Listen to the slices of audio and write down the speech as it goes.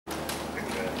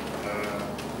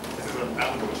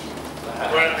ambush.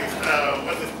 Apparently,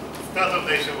 when the Startup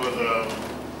Nation was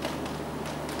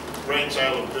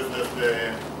brainchild of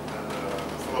BusinessDay, and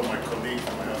some of my colleagues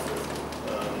in my office.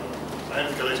 My name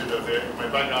is Kelechi, Dozie. My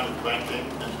background is banking,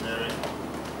 engineering,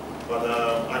 but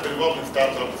I've been involved in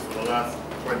startups for the last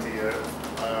 20 years.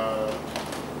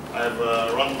 I've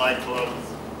run nightclubs,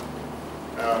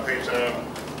 HR,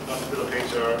 done a bit of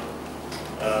HR,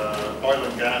 oil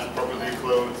and gas, property,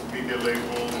 clothes, media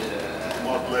labels,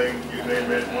 modeling, you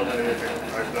name it,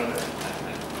 I've done it.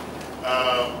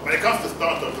 When it comes to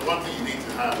startups, the one thing you need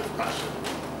to have is passion.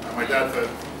 And my dad said,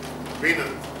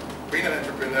 being an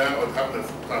entrepreneur or having a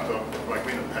startup is like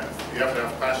being a pest. You have to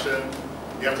have passion,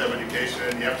 you have to have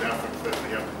education, you have to have success,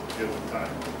 and you have to deal with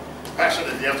time. Passion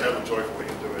is you have to have a joy for what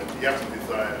you're doing. You have to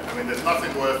desire. I mean, there's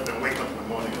nothing worse than waking up in the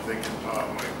morning and thinking, oh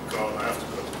my God, I have to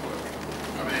go to work.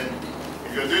 I mean,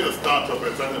 if you're doing a startup or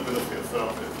trying to build it for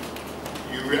yourself,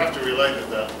 you have to realize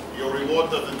that your reward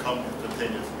doesn't come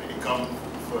instantaneously. It comes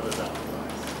further down the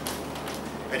line.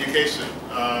 Education.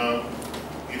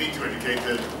 You need to be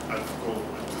educated at school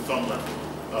to some level.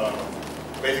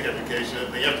 Basic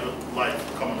education. Then you have to like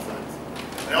common sense.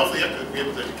 And also you have to be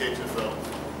able to educate yourself.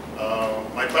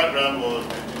 My background was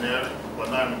engineering, but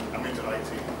now I'm into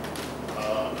IT.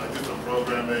 I do some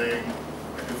programming,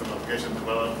 I do some application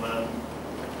development,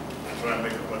 I try and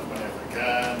make as much money as I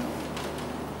can.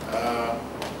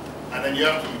 And then you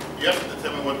have to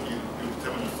determine what you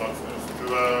determine as success. To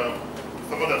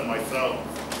someone like myself,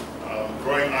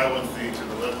 growing I1C to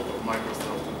the level of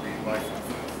Microsoft would be my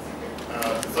success.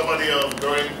 To somebody else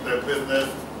growing their business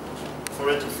for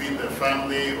it to feed their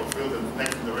family or feed the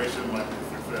next generation might be a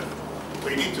success. So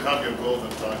you need to have your goals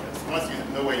and targets. Once you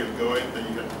know where you're going, then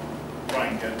you can try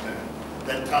and get there.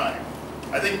 Then time.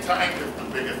 I think time is the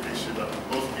biggest issue that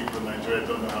most people in Nigeria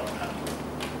don't know how to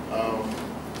handle.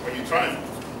 When you're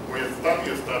starting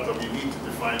your startup, you need to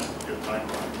define your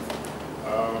timeline.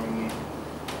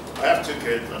 I have 2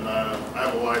 kids, and I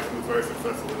have a wife who's very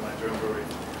successful in Nigerian breweries,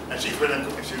 and she's been in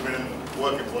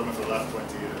work employment for the last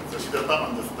 20 years, so she does not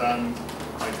understand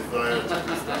my desire to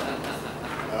do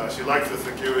stuff. She likes the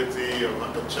security of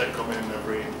a check coming in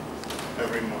every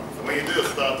month. So when you do a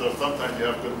startup, sometimes you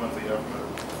have good months and you have bad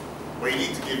months. But you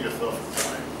need to give yourself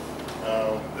time.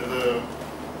 There's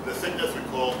the sickness we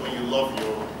call when you love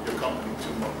your company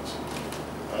too much.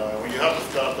 When you have a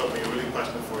startup and you're really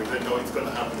passionate for it, you know it's going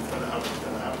to happen, it's going to happen, it's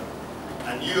going to happen.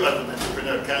 And you as an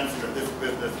entrepreneur can see that this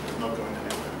business is not going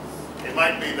anywhere. It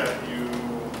might be that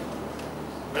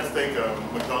let's take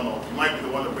McDonald's. You might be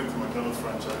the one that brings the McDonald's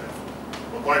franchise.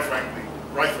 But quite frankly,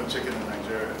 rice and chicken in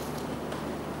Nigeria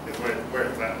is where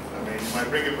it's at. I mean, you might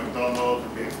bring in McDonald's,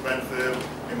 it'll be expensive.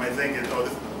 You might think, oh,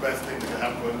 this is the best thing that can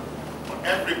happen. But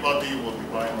everybody will be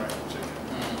buying rice and chicken.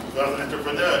 So as an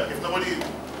entrepreneur, if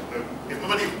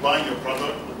nobody's buying your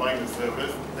product or buying your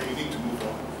service, then you need to move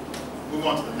on. Move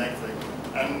on to the next thing.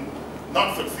 And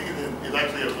not succeeding is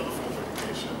actually another form of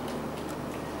education.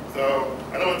 So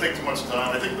I don't want to take too much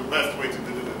time. I think the best way to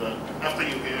do this is that after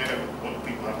you hear what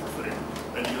people have to say,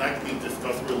 then you actually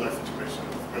discuss real life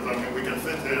situations. Because I mean, we can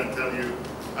sit here and tell you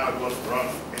how it was for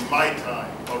us in my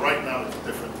time, but right now it's a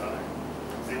different time.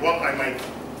 See, what I might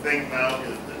think now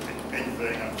is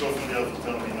anything, I'm sure somebody else will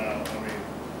tell me now. I mean,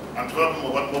 I'm developing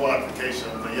mobile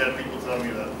applications, and yet people tell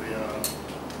me that the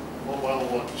mobile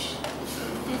watch,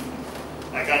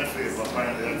 I can't see it, but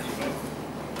apparently that's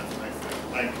the next thing.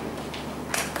 Thank you.